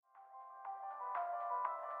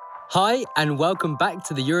Hi, and welcome back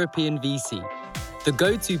to the European VC, the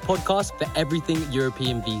go-to podcast for everything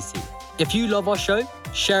European VC. If you love our show,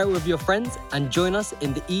 share it with your friends and join us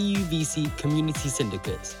in the EU VC community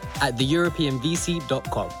syndicates at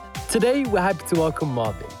theeuropeanvc.com. Today, we're happy to welcome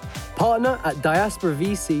Marvin, partner at Diaspora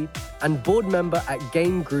VC and board member at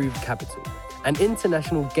Game Groove Capital, an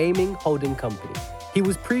international gaming holding company. He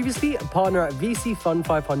was previously a partner at VC Fund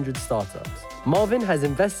 500 startups. Marvin has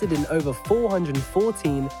invested in over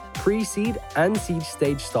 414 pre-seed and seed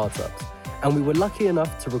stage startups, and we were lucky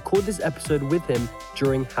enough to record this episode with him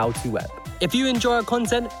during How to Web. If you enjoy our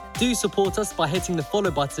content, do support us by hitting the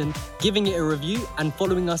follow button, giving it a review, and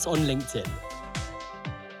following us on LinkedIn.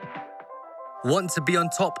 Want to be on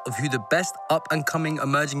top of who the best up-and-coming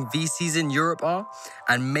emerging VCs in Europe are,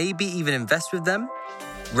 and maybe even invest with them?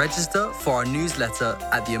 Register for our newsletter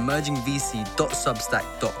at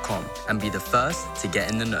theemergingvc.substack.com and be the first to get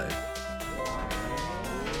in the know.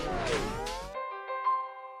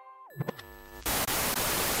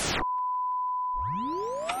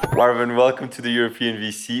 Marvin, welcome to the European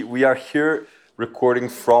VC. We are here recording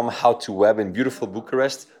from How to Web in beautiful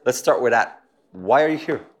Bucharest. Let's start with that. Why are you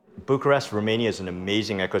here? Bucharest, Romania is an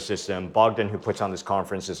amazing ecosystem. Bogdan, who puts on this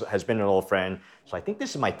conference, has been an old friend. So I think this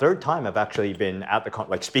is my third time I've actually been at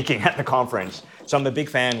the speaking at the conference. So I'm a big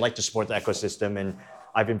fan, like to support the ecosystem, and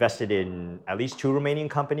I've invested in at least 2 Romanian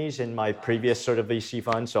companies in my previous sort of VC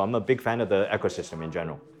fund. So I'm a big fan of the ecosystem in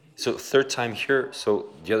general. So third time here. So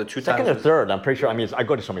the other 2 times? Second or third, I'm pretty sure. I mean, I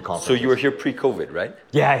go to so many conferences. So you were here pre-COVID, right?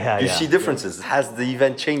 Yeah. You see differences. Has the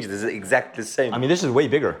event changed? Is it exactly the same? I mean, this is way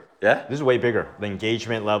bigger. Yeah? This is way bigger. The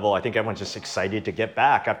engagement level, I think everyone's just excited to get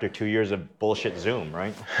back after 2 years of bullshit Zoom,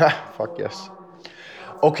 right? Fuck yes.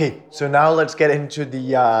 Okay, so now let's get into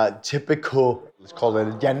the typical, let's call it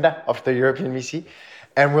agenda of the European VC.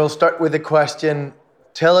 And we'll start with the question,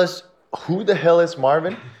 tell us who the hell is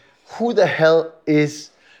Marvin? Who the hell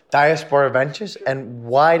is Diaspora Ventures, and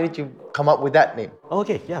why did you come up with that name?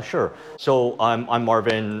 Okay, yeah, sure. So I'm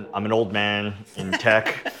Marvin. I'm an old man in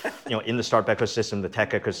tech, in the startup ecosystem, the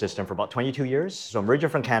tech ecosystem for about 22 years. So I'm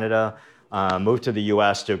originally from Canada, moved to the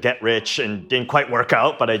US to get rich and didn't quite work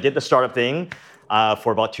out, but I did the startup thing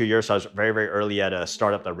for about 2 years. So I was very, very early at a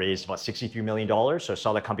startup that raised about $63 million. So I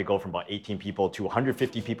saw the company go from about 18 people to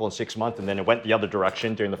 150 people in 6 months, and then it went the other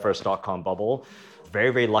direction during the first dot-com bubble. Very,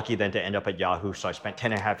 very lucky then to end up at Yahoo. So I spent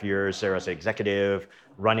 10.5 years there as an executive,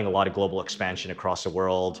 running a lot of global expansion across the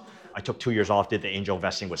world. I took 2 years off, did the angel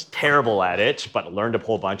investing, was terrible at it, but learned a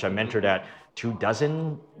whole bunch. I mentored at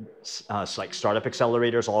 24 startup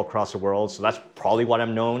accelerators all across the world. So that's probably what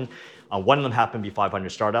I'm known. One of them happened to be 500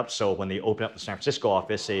 startups. So when they opened up the San Francisco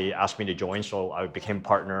office, they asked me to join. So I became a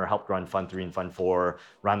partner, helped run Fund 3 and Fund 4,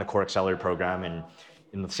 ran the core accelerator program. And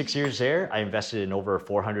in the 6 years there, I invested in over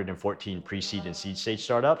 414 pre-seed and seed stage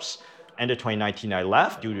startups. End of 2019, I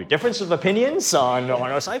left due to difference of opinions on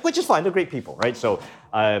our side, which is fine. They're great people, right? So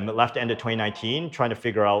left end of 2019, trying to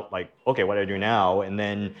figure out okay, what do I do now? And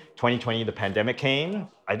then 2020, the pandemic came.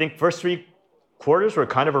 I think first 3 quarters were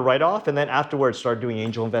kind of a write-off. And then afterwards, started doing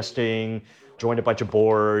angel investing, joined a bunch of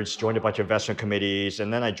boards, joined a bunch of investment committees.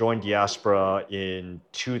 And then I joined Diaspora in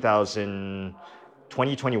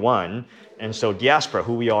 2021. And so Diaspora,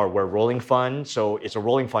 who we are, we're a rolling fund. So it's a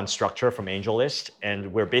rolling fund structure from AngelList,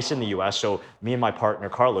 and we're based in the US. So me and my partner,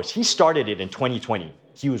 Carlos, he started it in 2020.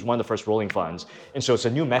 He was one of the first rolling funds. And so it's a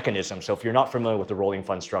new mechanism. So if you're not familiar with the rolling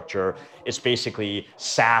fund structure, it's basically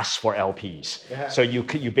SaaS for LPs. Yeah. So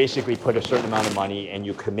you basically put a certain amount of money and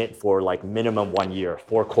you commit for minimum 1 year,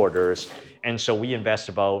 4 quarters. And so we invest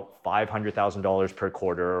about $500,000 per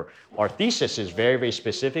quarter. Our thesis is very, very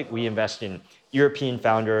specific. We invest in European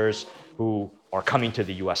founders who are coming to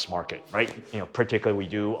the US market, right? Particularly we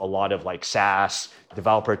do a lot of SaaS,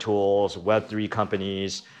 developer tools, Web3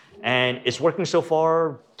 companies, and it's working so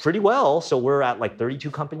far pretty well. So we're at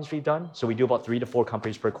 32 companies we've done. So we do about 3 to 4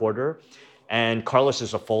 companies per quarter. And Carlos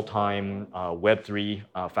is a full-time Web3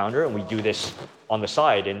 founder, and we do this on the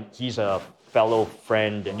side. And he's a fellow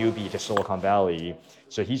friend, a newbie to Silicon Valley.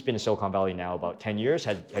 So he's been in Silicon Valley now about 10 years,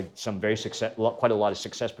 had some quite a lot of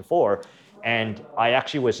success before. And I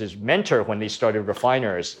actually was his mentor when they started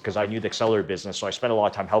Refiners, because I knew the accelerator business. So I spent a lot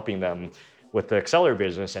of time helping them with the accelerator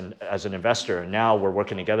business and as an investor. And now we're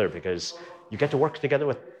working together because you get to work together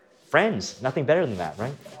with friends. Nothing better than that,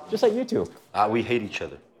 right? Just like you two. We hate each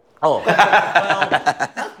other. Oh, well,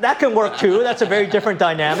 that can work too. That's a very different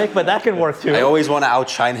dynamic, but that can work too. I always want to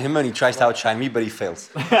outshine him, and he tries to outshine me, but he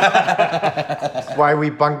fails. That's why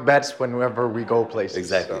we bunk bets whenever we go places.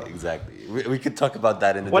 Exactly. We could talk about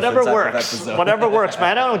that in a Whatever different works. episode. Whatever works,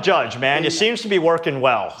 man. I don't judge, man. It seems to be working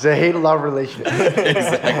well. It's a hate-love relationship.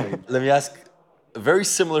 Exactly. Let me ask, a very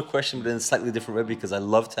similar question, but in a slightly different way, because I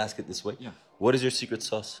love to ask it this way. Yeah. What is your secret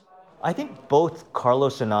sauce? I think both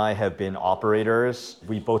Carlos and I have been operators.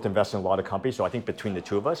 We both invest in a lot of companies. So I think between the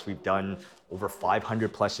two of us, we've done over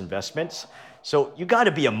 500 plus investments. So you got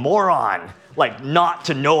to be a moron, like not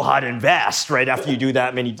to know how to invest right after you do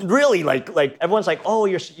that many. Really, like everyone's like, oh,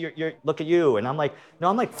 you're look at you, and I'm like, no,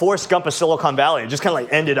 I'm like Forrest Gump of Silicon Valley. I just kind of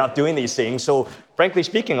like ended up doing these things. So frankly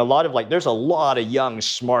speaking, there's a lot of young,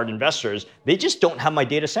 smart investors. They just don't have my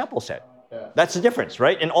data sample set. Yeah. That's the difference,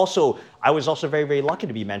 right? And also, I was also very, very lucky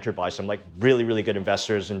to be mentored by some like really, really good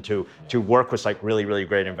investors and to work with like really, really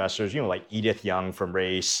great investors, like Edith Young from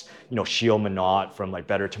Race, Sheil Minot from like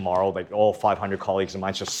Better Tomorrow, like all 500 colleagues of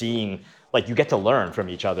mine. So seeing, like you get to learn from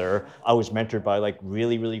each other. I was mentored by like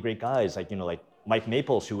really, really great guys, like Mike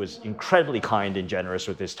Maples, who was incredibly kind and generous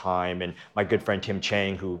with his time, and my good friend Tim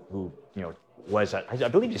Chang, who was at, I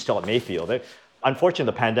believe he's still at Mayfield. Unfortunately,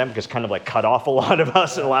 the pandemic has kind of like cut off a lot of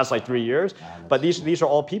us in the last like 3 years. But these are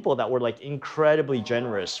all people that were like incredibly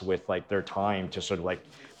generous with like their time to sort of like,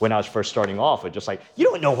 when I was first starting off, with just like, you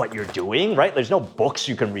don't know what you're doing, right? There's no books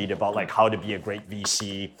you can read about like how to be a great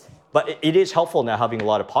VC. But it is helpful now having a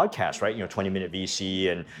lot of podcasts, right? 20-minute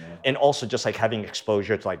VC and also just like having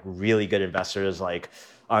exposure to like really good investors like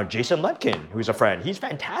Jason Lemkin, who's a friend. He's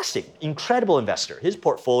fantastic, incredible investor. His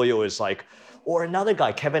portfolio is like, or another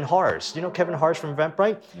guy, Kevin Hars. Kevin Hars from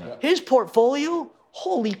Eventbrite? Yeah. His portfolio,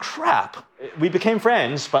 holy crap. We became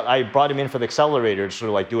friends, but I brought him in for the accelerator to sort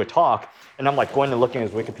of like do a talk. And I'm like going and looking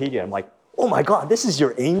at his Wikipedia. I'm like, oh my God, this is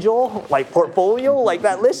your angel like portfolio? Like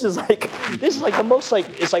that list is like, this is like the most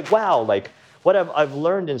like, it's like, wow. Like what I've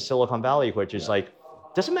learned in Silicon Valley, which is like,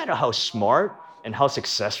 doesn't matter how smart and how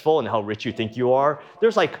successful and how rich you think you are,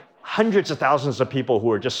 there's like hundreds of thousands of people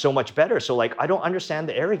who are just so much better. So like, I don't understand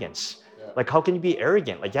the arrogance. Like, how can you be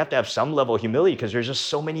arrogant? Like, you have to have some level of humility because there's just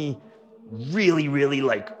so many really, really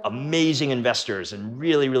like amazing investors and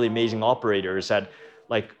really, really amazing operators that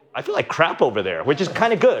like, I feel like crap over there, which is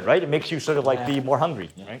kind of good, right? It makes you sort of like be more hungry,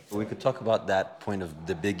 right? We could talk about that point of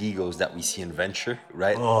the big egos that we see in venture,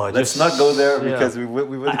 right? Oh, Let's not go there because we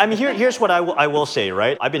would. I mean, here's what I will say,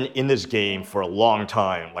 right? I've been in this game for a long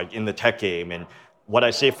time, like in the tech game. And what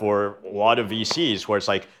I say for a lot of VCs, where it's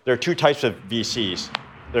like, there are two types of VCs.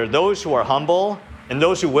 There are those who are humble and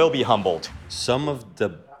those who will be humbled. Some of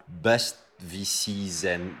the best VCs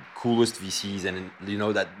and coolest VCs and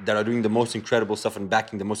that are doing the most incredible stuff and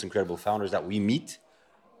backing the most incredible founders that we meet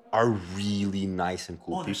are really nice and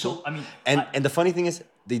cool people. So, and the funny thing is,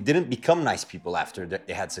 they didn't become nice people after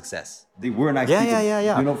they had success. They were nice people.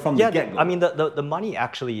 Yeah. From the get-go. I mean, the money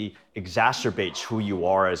actually exacerbates who you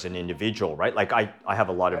are as an individual, right? Like I have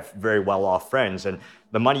a lot of very well-off friends, and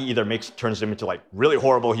the money either turns them into like really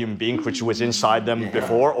horrible human beings, which was inside them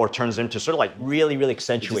before, or turns them to sort of like really, really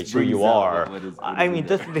accentuates who you are. I mean,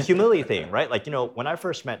 the humility thing, right? Like, when I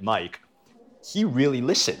first met Mike, he really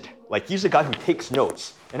listened. Like, he's the guy who takes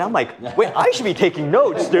notes. And I'm like, wait, I should be taking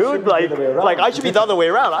notes, dude. Like I should be the other way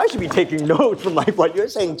around. I should be taking notes from like what you're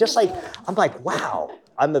saying. Just like, I'm like, wow,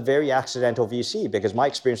 I'm a very accidental VC because my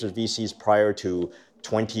experience with VCs prior to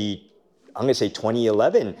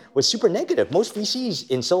 2011 was super negative. Most VCs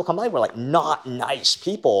in Silicon Valley were like not nice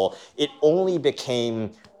people. It only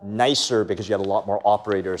became nicer because you had a lot more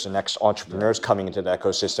operators and ex-entrepreneurs coming into the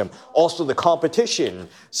ecosystem. Also the competition.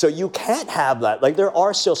 So you can't have that. Like there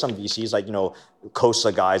are still some VCs, like,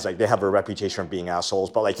 Kosa guys, like they have a reputation of being assholes,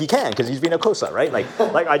 but like he can because he's been a Kosa, right? Like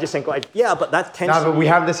I just think like, yeah, but that tends to but be... we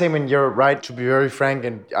have the same in Europe, right? To be very frank,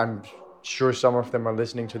 and I'm sure some of them are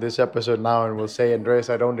listening to this episode now and will say, Andreas,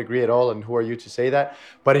 I don't agree at all, and who are you to say that?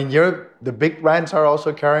 But in Europe, the big brands are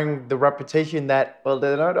also carrying the reputation that, well,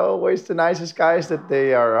 they're not always the nicest guys that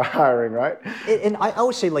they are hiring, right? And I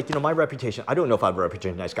always say, like, my reputation, I don't know if I have a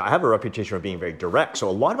reputation of nice guy. I have a reputation of being very direct. So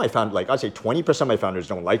a lot of my founders, like I'd say 20% of my founders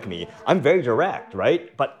don't like me. I'm very direct,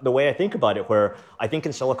 right? But the way I think about it, where I think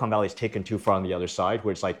in Silicon Valley it's taken too far on the other side,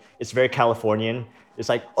 where it's like, it's very Californian. It's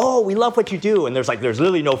like, oh, we love what you do. And there's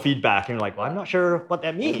literally no feedback. And you're like, well, I'm not sure what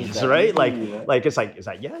that means, right? Like, it's like, is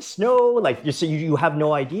that yes, no? Like, you have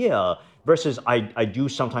no idea. Versus I do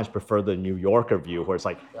sometimes prefer the New Yorker view where it's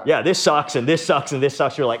like, yeah, this sucks and this sucks and this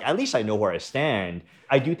sucks. You're like, at least I know where I stand.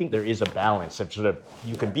 I do think there is a balance of sort of,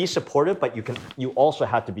 you can be supportive, but you also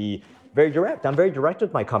have to be very direct. I'm very direct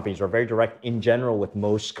with my companies, or very direct in general with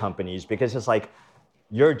most companies, because it's like,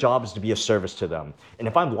 your job is to be of service to them. And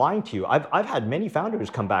if I'm lying to you, I've had many founders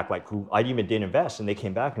come back like who I even didn't invest, and they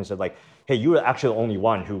came back and said like, hey, you were actually the only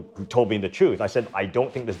one who told me the truth. I said, I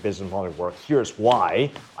don't think this business model works. Here's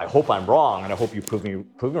why. I hope I'm wrong, and I hope you prove me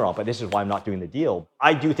wrong, but this is why I'm not doing the deal.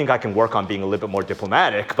 I do think I can work on being a little bit more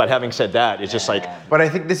diplomatic, but having said that, it's just like... But I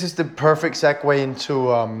think this is the perfect segue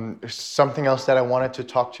into something else that I wanted to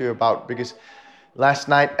talk to you about, because last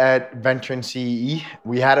night at Venture and CEE,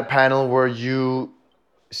 we had a panel where you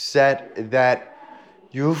said that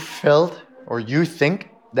you felt or you think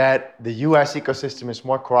that the US ecosystem is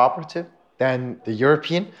more cooperative than the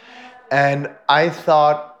European. And I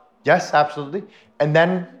thought, yes, absolutely. And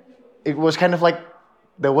then it was kind of like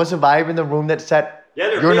there was a vibe in the room that said,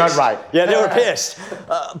 you're not right. Yeah, they were pissed.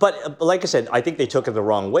 But like I said, I think they took it the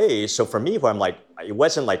wrong way. So for me, where I'm like, it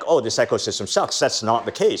wasn't like, oh, this ecosystem sucks. That's not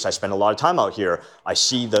the case. I spend a lot of time out here. I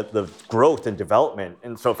see the growth and development.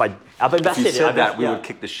 And so I've invested. If you said that, we would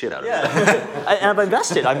kick the shit out of you. And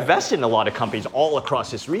I've invested in a lot of companies all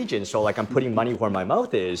across this region. So like I'm putting money where my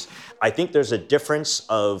mouth is. I think there's a difference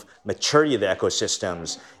of maturity of the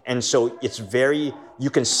ecosystems. And so it's you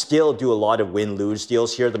can still do a lot of win-lose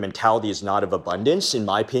deals here. The mentality is not of abundance, in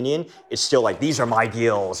my opinion. It's still like, these are my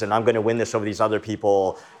deals, and I'm going to win this over these other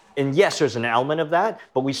people. And yes, there's an element of that,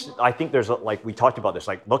 but I think there's like we talked about this.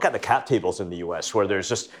 Like, look at the cap tables in the U.S. where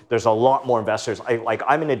there's a lot more investors.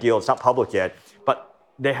 I'm in a deal. It's not public yet, but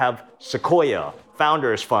they have Sequoia,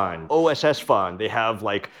 Founders Fund, OSS Fund. They have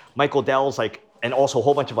like Michael Dell's and also a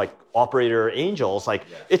whole bunch of like operator angels.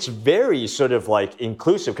 It's very sort of like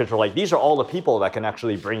inclusive because we're like, these are all the people that can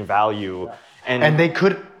actually bring value. And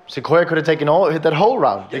Sequoia could have taken hit that whole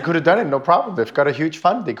round. They could have done it, no problem. They've got a huge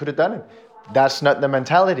fund. They could have done it. That's not the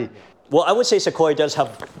mentality. Well, I would say Sequoia does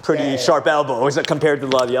have pretty sharp elbows compared to a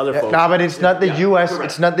lot of the other folks. No, but it's not the US.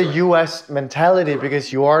 It's not the US mentality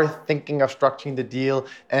because you are thinking of structuring the deal.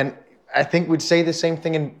 And I think we'd say the same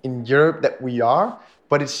thing in Europe that we are.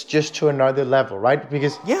 But it's just to another level, right?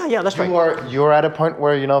 Because that's right. You're at a point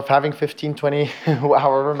where, having 15, 20,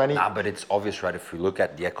 however many. But it's obvious, right? If we look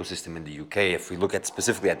at the ecosystem in the UK, if we look at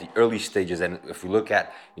specifically at the early stages, and if we look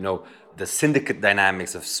at, the syndicate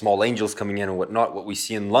dynamics of small angels coming in and whatnot, what we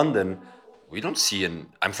see in London, we don't see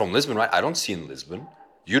I'm from Lisbon, right? I don't see in Lisbon.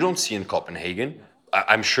 You don't see in Copenhagen.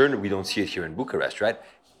 I'm sure we don't see it here in Bucharest, right?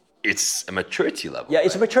 It's a maturity level. Yeah,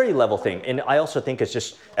 it's a maturity level thing. And I also think it's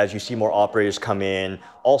just as you see more operators come in,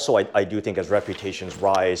 also I do think as reputations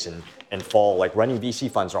rise and fall, like running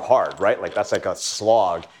VC funds are hard, right? Like that's like a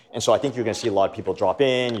slog. And so I think you're going to see a lot of people drop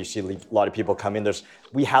in. You see a lot of people come in.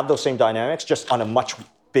 We have those same dynamics just on a much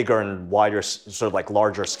bigger and wider, sort of like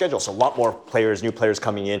larger schedule. So a lot more players, new players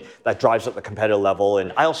coming in, that drives up the competitive level.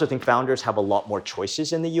 And I also think founders have a lot more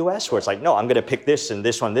choices in the US where it's like, no, I'm gonna pick this and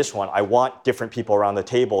this one. I want different people around the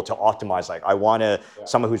table to optimize. Like I want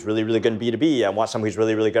someone who's really, really good in B2B. I want someone who's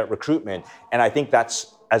really, really good at recruitment. And I think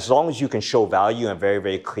that's, as long as you can show value and very,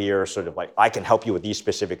 very clear sort of like, I can help you with these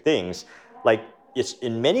specific things, like it's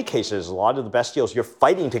in many cases, a lot of the best deals, you're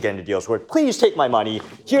fighting to get into deals where, please take my money.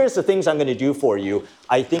 Here's the things I'm going to do for you.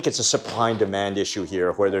 I think it's a supply and demand issue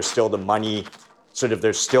here where there's still the money,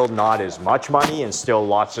 there's still not as much money and still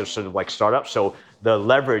lots of sort of like startups. So the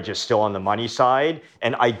leverage is still on the money side.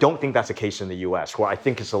 And I don't think that's the case in the US where I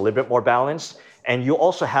think it's a little bit more balanced. And you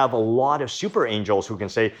also have a lot of super angels who can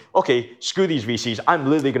say, okay, screw these VCs. I'm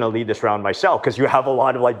literally going to lead this round myself because you have a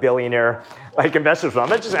lot of like billionaire like investors. I'm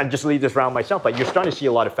just going to lead this round myself. But you're starting to see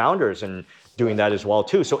a lot of founders and doing that as well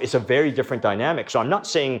too. So it's a very different dynamic. So I'm not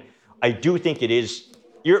saying, I do think it is,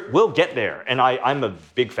 we'll get there. And I'm a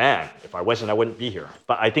big fan. If I wasn't, I wouldn't be here.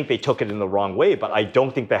 But I think they took it in the wrong way. But I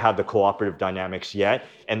don't think they have the cooperative dynamics yet.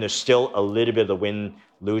 And there's still a little bit of the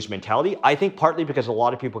win-lose mentality. I think partly because a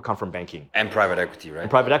lot of people come from banking. And private equity, right? And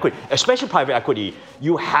private equity. Especially private equity,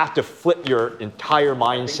 you have to flip your entire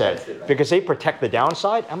mindset because they protect the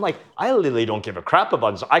downside. I'm like, I literally don't give a crap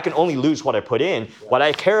about this. I can only lose what I put in. What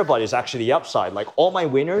I care about is actually the upside. Like all my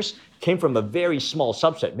winners came from a very small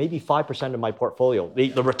subset, maybe 5% of my portfolio.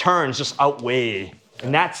 The returns just outweigh,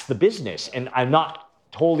 and that's the business. And I'm not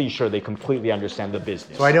totally sure they completely understand the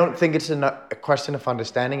business. So I don't think it's a question of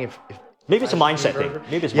understanding. If maybe it's a mindset thing.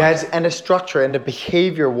 Maybe it's mindset. And a structure and a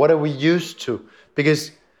behavior. What are we used to?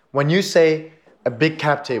 Because when you say a big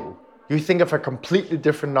cap table, you think of a completely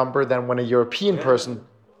different number than when a European person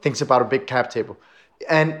thinks about a big cap table.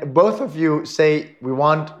 And both of you say we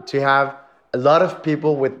want to have a lot of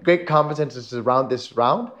people with great competences around this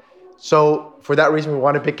round. So for that reason, we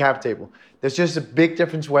want a big cap table. There's just a big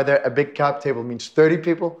difference whether a big cap table means 30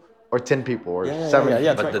 people or 10 people or 7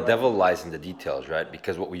 people. But the devil lies in the details, right?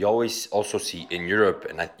 Because what we always also see in Europe,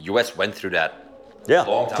 and the US went through that Yeah,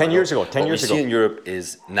 long time 10 years ago. 10 what years we ago. see in Europe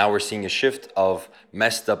is now we're seeing a shift of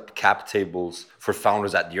messed up cap tables for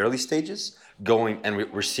founders at the early stages going, and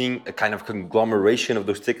we're seeing a kind of conglomeration of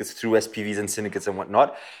those tickets through SPVs and syndicates and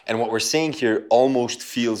whatnot. And what we're saying here almost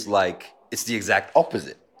feels like it's the exact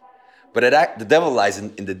opposite. But the devil lies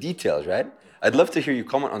in the details, right? I'd love to hear you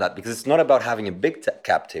comment on that, because it's not about having a big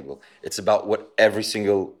cap table. It's about what every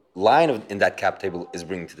single line in that cap table is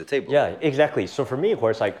bringing to the table. Yeah, exactly. So for me, of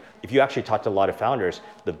course, like if you actually talk to a lot of founders,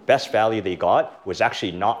 the best value they got was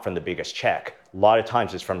actually not from the biggest check. A lot of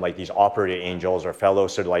times it's from like these operating angels or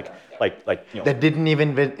fellows sort of like that didn't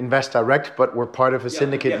even invest direct, but were part of a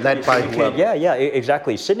syndicate led by whoever. Yeah,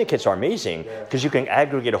 exactly. Syndicates are amazing because you can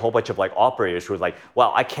aggregate a whole bunch of like operators who are like,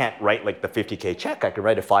 well, I can't write like the 50K check. I can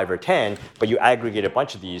write a 5 or 10, but you aggregate a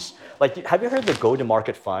bunch of these. Like, have you heard the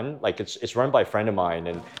go-to-market fund? Like it's run by a friend of mine,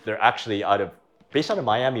 and they're actually based out of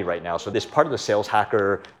Miami right now. So this part of the sales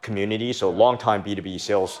hacker community, so long-time B2B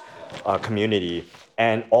sales community,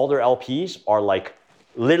 and all their LPs are like,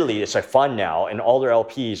 literally it's a fund now, and all their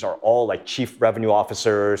LPs are all like chief revenue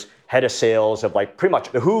officers, head of sales of like pretty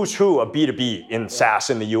much the who's who of B2B in SaaS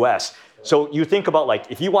in the US. So you think about like,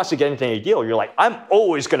 if he wants to get into any deal, you're like, I'm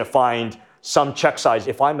always gonna find some check size.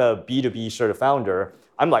 If I'm a B2B sort of founder,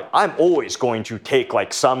 I'm always going to take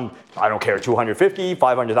like some, I don't care, 250,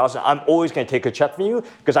 500,000. I'm always going to take a check from you,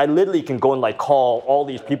 because I literally can go and like call all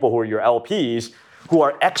these people who are your LPs, who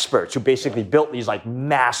are experts, who basically built these like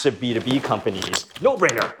massive B2B companies. No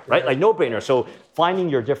brainer, right? Like no brainer. So finding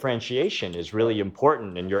your differentiation is really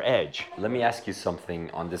important, and your edge. Let me ask you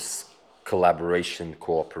something on this collaboration,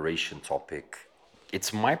 cooperation topic.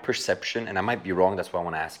 It's my perception, and I might be wrong, that's why I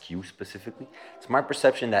want to ask you specifically. It's my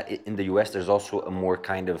perception that in the US, there's also a more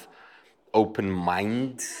kind of open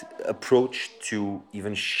mind approach to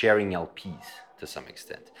even sharing LPs to some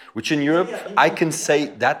extent, which in Europe, I can say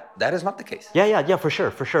that is not the case. Yeah, for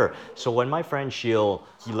sure. So when my friend Sheil,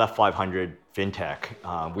 he left 500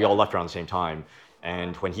 FinTech, we all left around the same time.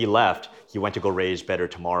 And when he left, he went to go raise Better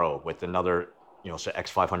Tomorrow with another, so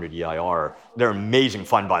X500 EIR. They're amazing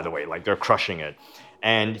fun, by the way, like they're crushing it.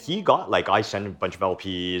 And he got, like, I sent a bunch of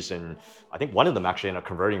LPs, and I think one of them actually ended up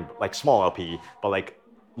converting, like small LP, but like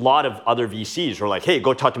a lot of other VCs were like, hey,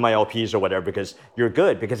 go talk to my LPs or whatever, because you're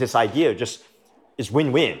good, because this idea just is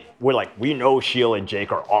win-win. We're like, we know Sheil and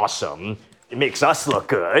Jake are awesome. It makes us look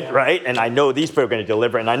good, right? And I know these people are going to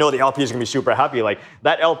deliver, and I know the LP is going to be super happy. Like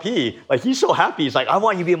that LP, like he's so happy. He's like, I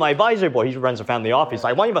want you to be my advisor, boy. He runs a family office.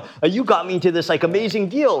 I want you got me to this like amazing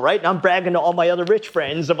deal, right? And I'm bragging to all my other rich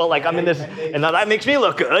friends about like I'm in this, and now that makes me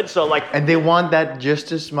look good. So like, and they want that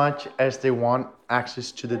just as much as they want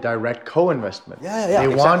access to the direct co-investment. Yeah,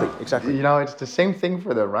 they exactly. It's the same thing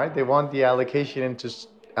for them, right? They want the allocation into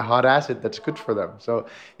a hot asset that's good for them. So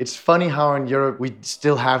it's funny how in Europe we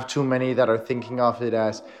still have too many that are thinking of it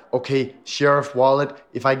as, okay, share of wallet.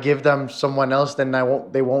 If I give them someone else, then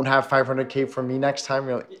they won't have 500K for me next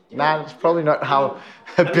time. Nah, it's probably not how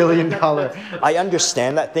 $1 billion. I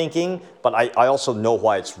understand that thinking, but I also know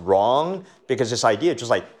why it's wrong, because this idea, just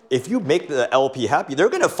like, if you make the LP happy, they're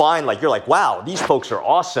gonna find like, you're like, wow, these folks are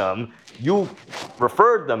awesome. You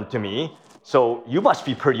referred them to me. So you must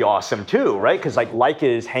be pretty awesome too, right? Because like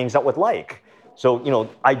hangs out with like. So,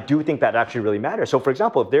 I do think that actually really matters. So for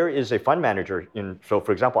example, if there is a fund manager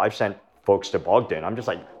for example, I've sent folks to Bogdan. I'm just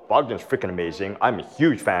like, Bogdan's freaking amazing. I'm a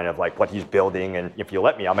huge fan of like what he's building. And if you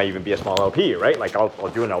let me, I might even be a small LP, right? Like I'll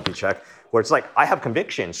do an LP check where it's like, I have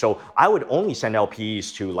conviction. So I would only send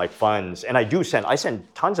LPs to like funds. And I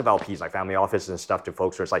send tons of LPs, like family offices and stuff, to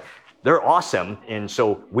folks where it's like, they're awesome. And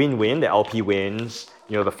so win-win, the LP wins,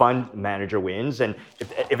 the fund manager wins. And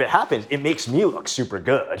if it happens, it makes me look super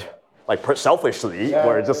good. Like selfishly,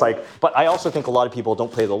 where it's just like, but I also think a lot of people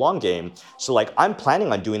don't play the long game. So like, I'm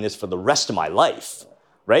planning on doing this for the rest of my life,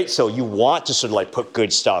 right? So you want to sort of like put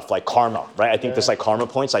good stuff, like karma, right? I think this like karma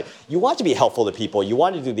points, like you want to be helpful to people. You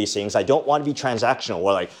want to do these things. I don't want to be transactional,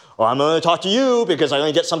 where like, oh, I'm going to talk to you because I'm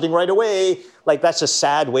going to get something right away. Like that's a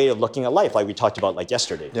sad way of looking at life, like we talked about like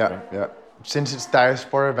yesterday. Yeah, right? yeah. Since it's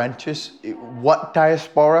Diaspora Ventures, what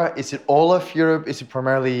Diaspora? Is it all of Europe? Is it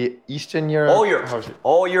primarily Eastern Europe? All Europe.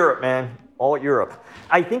 All Europe, man. All Europe.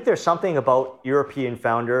 I think there's something about European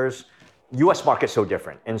founders. US market's so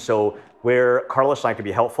different. And so where Carlos and I can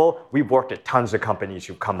be helpful, we've worked at tons of companies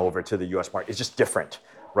who've come over to the US market. It's just different.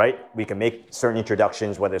 right? We can make certain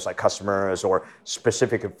introductions, whether it's like customers or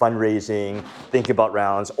specific fundraising, thinking about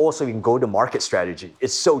rounds. Also, we can go to market strategy.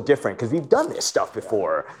 It's so different because we've done this stuff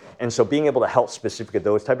before. And so being able to help specific at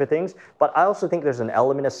those type of things. But I also think there's an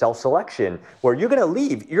element of self-selection where you're going to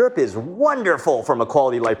leave. Europe is wonderful from a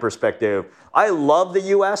quality of life perspective. I love the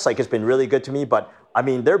US, like it's been really good to me, but I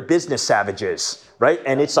mean, they're business savages, right?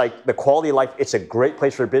 And it's like the quality of life, it's a great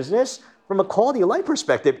place for business. From a quality of life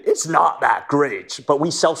perspective, it's not that great, but we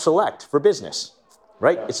self-select for business,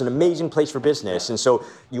 right? It's an amazing place for business. And so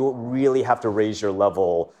you really have to raise your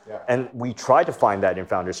level. And we try to find that in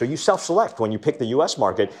founders. So you self-select when you pick the US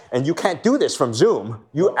market, and you can't do this from Zoom.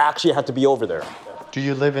 You actually have to be over there. Do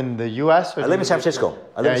you live in the US? I live in San Francisco.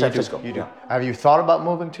 I live in San Francisco. You do. Have you thought about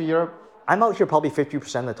moving to Europe? I'm out here probably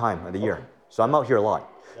 50% of the time of the year. So I'm out here a lot.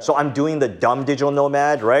 So I'm doing the dumb digital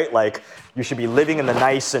nomad, right? Like you should be living in the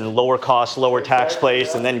nice and lower cost, lower tax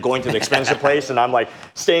place and then going to the expensive place. And I'm like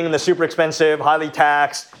staying in the super expensive, highly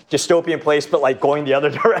taxed, dystopian place, but like going the other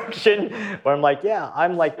direction where I'm like, yeah,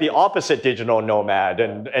 I'm like the opposite digital nomad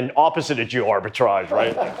and opposite of geo arbitrage,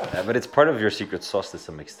 right? Yeah, but it's part of your secret sauce to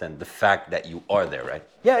some extent, the fact that you are there, right?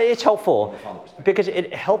 Yeah, it's helpful because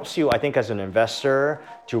it helps you, I think, as an investor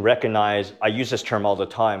to recognize, I use this term all the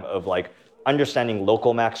time of like, understanding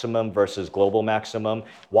local maximum versus global maximum,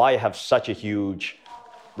 why I have such a huge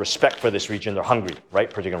respect for this region. They're hungry, right?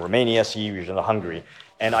 Particularly Romania, CE region, they're hungry.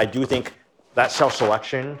 And I do think that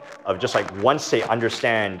self-selection of just like once they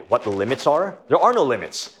understand what the limits are, there are no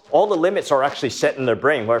limits. All the limits are actually set in their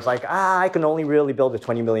brain where it's like, I can only really build a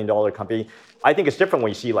 $20 million company. I think it's different when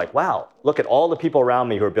you see like, wow, look at all the people around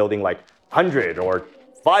me who are building like 100 or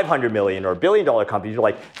 500 million or $1 billion companies. You're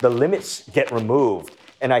like, the limits get removed.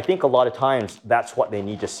 And I think a lot of times that's what they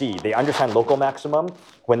need to see. They understand local maximum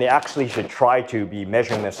when they actually should try to be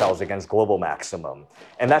measuring themselves against global maximum.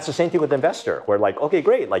 And that's the same thing with investor, where like, okay,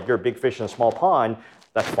 great, like you're a big fish in a small pond,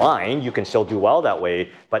 that's fine, you can still do well that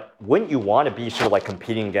way, but wouldn't you want to be sort of like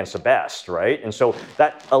competing against the best, right? And so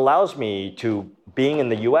that allows me to, being in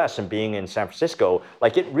the US and being in San Francisco,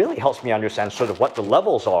 like it really helps me understand sort of what the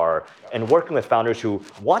levels are and working with founders who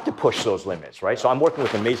want to push those limits, right? So I'm working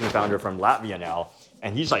with an amazing founder from Latvia now,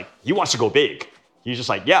 and he's like, he wants to go big. He's just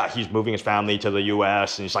like, yeah, he's moving his family to the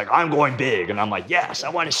US, and he's like, I'm going big. And I'm like, yes, I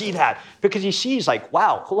want to see that. Because he sees like,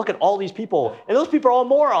 wow, look at all these people. And those people are all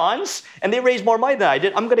morons, and they raise more money than I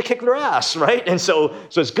did. I'm going to kick their ass, right? And so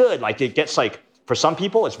it's good. Like it gets like, for some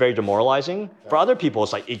people, it's very demoralizing. For other people,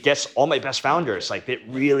 it's like, it gets all my best founders. Like it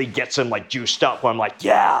really gets them like juiced up where I'm like,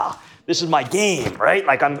 yeah, this is my game, right?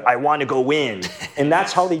 Like I want to go win. And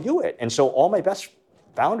that's how they do it. And so all my best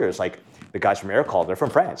founders, like, the guys from Aircall, they're from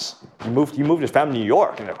France. He moved his family to New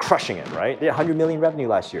York, and they're crushing it, right? They had 100 million revenue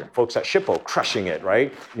last year. Folks at Shippo, crushing it,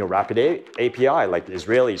 right? You know, Rapid API, like the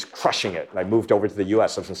Israelis, crushing it. I moved over to the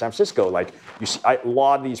US, I was in San Francisco. Like, you see, a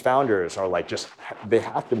lot of these founders are like just, they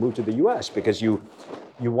have to move to the US because you're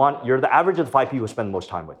the average of the 5 people who spend the most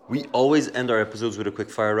time with. We always end our episodes with a quick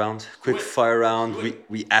fire round.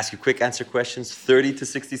 We ask you quick answer questions, 30 to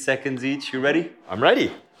 60 seconds each. You ready? I'm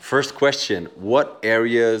ready. First question, what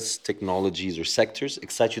areas, technologies, or sectors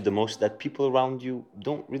excite you the most that people around you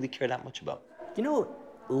don't really care that much about? You know,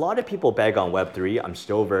 a lot of people bag on Web3. I'm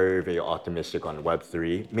still very, very optimistic on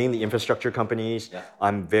Web3, mainly infrastructure companies. Yeah.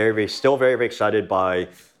 I'm still very excited by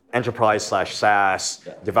enterprise/SaaS,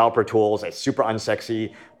 developer tools. It's super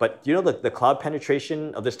unsexy. But you know, the cloud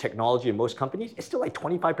penetration of this technology in most companies, it's still like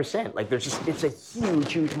 25%. Like it's a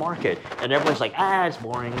huge market. And everyone's like, it's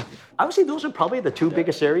boring. I would say those are probably the two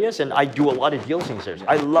biggest areas. And I do a lot of deals in these areas.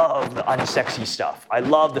 I love the unsexy stuff. I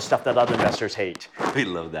love the stuff that other investors hate. We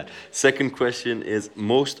love that. Second question is,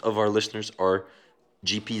 most of our listeners are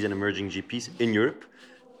GPs and emerging GPs in Europe.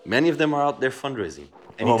 Many of them are out there fundraising.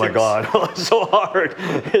 Oh my God, it's so hard.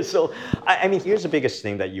 I mean, here's the biggest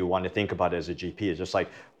thing that you want to think about as a GP is just like,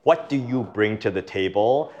 what do you bring to the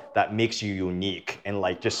table that makes you unique? And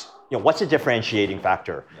like, just, you know, what's a differentiating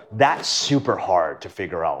factor? That's super hard to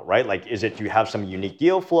figure out, right? Like, do you have some unique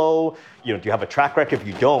deal flow? You know, do you have a track record? If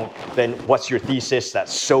you don't, then what's your thesis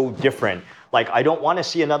that's so different? Like, I don't want to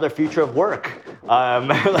see another future of work,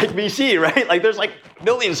 like VC, right? Like, there's like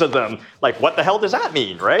millions of them. Like, what the hell does that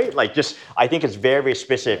mean, right? Like, I think it's very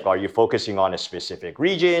specific. Are you focusing on a specific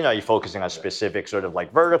region? Are you focusing on a specific sort of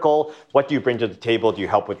like vertical? What do you bring to the table? Do you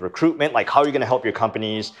help with recruitment? Like, how are you going to help your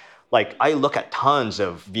companies? Like, I look at tons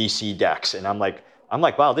of VC decks, and I'm like,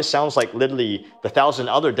 wow, this sounds like literally the 1,000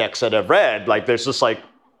 other decks that I've read. Like, there's just like,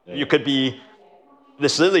 you could be.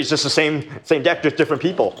 This literally is just the same deck, just different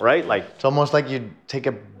people, right? Like, it's almost like you take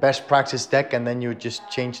a best practice deck and then you just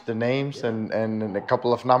change the names and a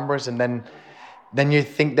couple of numbers, and then then you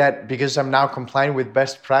think that because I'm now complying with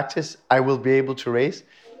best practice, I will be able to raise.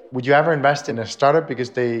 Would you ever invest in a startup because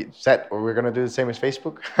they said, "Oh, we're going to do the same as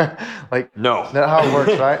Facebook"? Like, No. That's not how it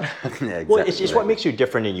works, right? Yeah, exactly. Well, it's what makes you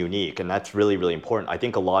different and unique, and that's really, really important. I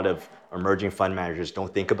think a lot of emerging fund managers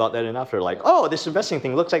don't think about that enough. They're like, oh, this investing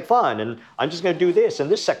thing looks like fun, and I'm just going to do this,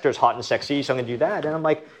 and this sector is hot and sexy, so I'm going to do that. And I'm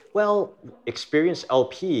like, well, experienced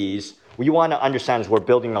LPs, we want to understand as we're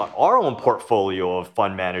building out our own portfolio of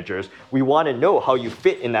fund managers, we want to know how you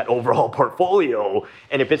fit in that overall portfolio.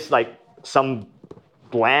 And if it's like some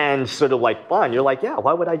bland sort of like fun, you're like, yeah,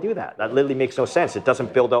 why would I do that? That literally makes no sense. It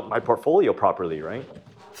doesn't build up my portfolio properly, right?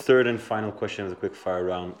 Third and final question of the quick fire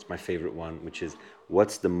round. It's my favorite one, which is,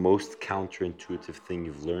 what's the most counterintuitive thing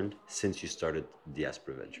you've learned since you started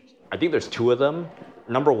Diaspora Ventures? I think there's two of them.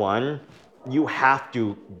 Number one, you have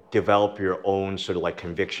to develop your own sort of like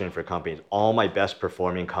conviction for companies. All my best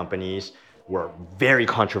performing companies were very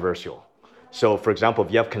controversial. So for example,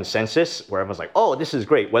 if you have consensus where everyone's like, oh, this is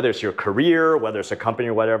great, whether it's your career, whether it's a company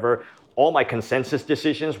or whatever, all my consensus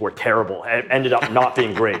decisions were terrible. It ended up not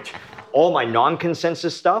being great. All my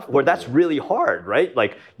non-consensus stuff, where that's really hard, right?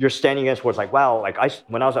 Like you're standing against where it's like, wow, like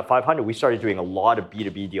when I was at 500, we started doing a lot of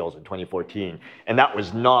B2B deals in 2014. And that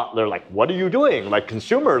was not, they're like, what are you doing? Like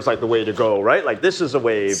consumer is like the way to go, right? Like this is a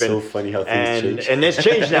wave. So funny how things change. And it's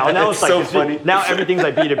changed now. Now it's like, so funny. Now everything's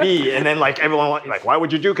like B2B. And then like everyone, like, why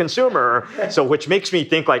would you do consumer? So which makes me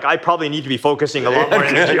think like, I probably need to be focusing a lot more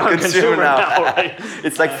energy on consumer now, right?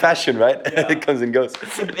 It's like fashion, right? Yeah. It comes and goes.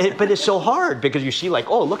 But it's so hard because you see like,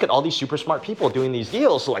 oh, look at all these super smart people doing these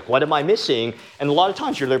deals. So like, what am I missing? And a lot of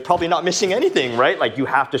times they're probably not missing anything, right? Like you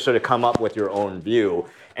have to sort of come up with your own view.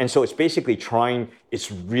 And so it's basically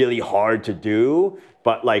it's really hard to do,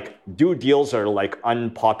 but like do deals that are like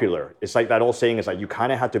unpopular. It's like that old saying is like, you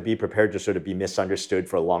kind of have to be prepared to sort of be misunderstood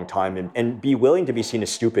for a long time and be willing to be seen as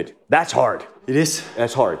stupid. That's hard. It is.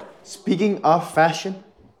 That's hard. Speaking of fashion,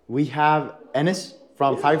 we have Ennis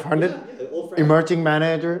from 500, emerging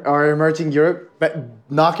manager or emerging Europe, but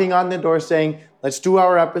knocking on the door saying, let's do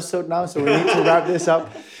our episode now, so we need to wrap this up.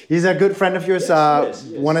 He's a good friend of yours. Yes.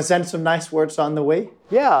 Want to send some nice words on the way?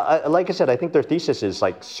 Yeah, like I said, I think their thesis is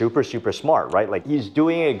like super, super smart, right? Like he's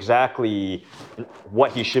doing exactly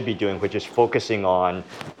what he should be doing, which is focusing on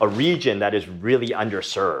a region that is really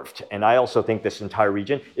underserved. And I also think this entire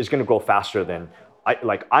region is going to grow faster than,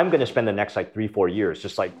 I'm going to spend the next like 3-4 years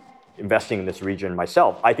just like investing in this region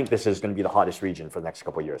myself. I think this is going to be the hottest region for the next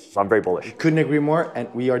couple of years. So I'm very bullish. Couldn't agree more. And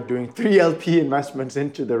we are doing 3 LP investments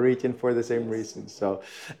into the region for the same reason. So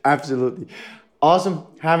absolutely. Awesome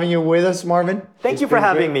having you with us, Marvin. Thank you for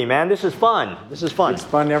having me, man. This is fun. This is fun. It's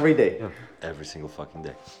fun every day. Yeah. Every single fucking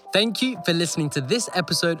day. Thank you for listening to this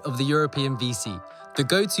episode of the European VC, the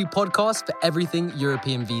go-to podcast for everything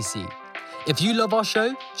European VC. If you love our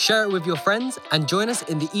show, share it with your friends and join us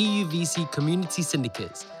in the EU VC community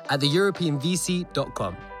syndicates at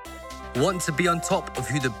theeuropeanvc.com. Want to be on top of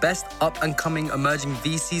who the best up-and-coming emerging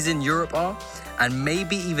VCs in Europe are and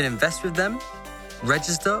maybe even invest with them?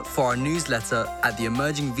 Register for our newsletter at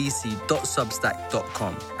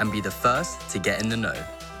theemergingvc.substack.com and be the first to get in the know.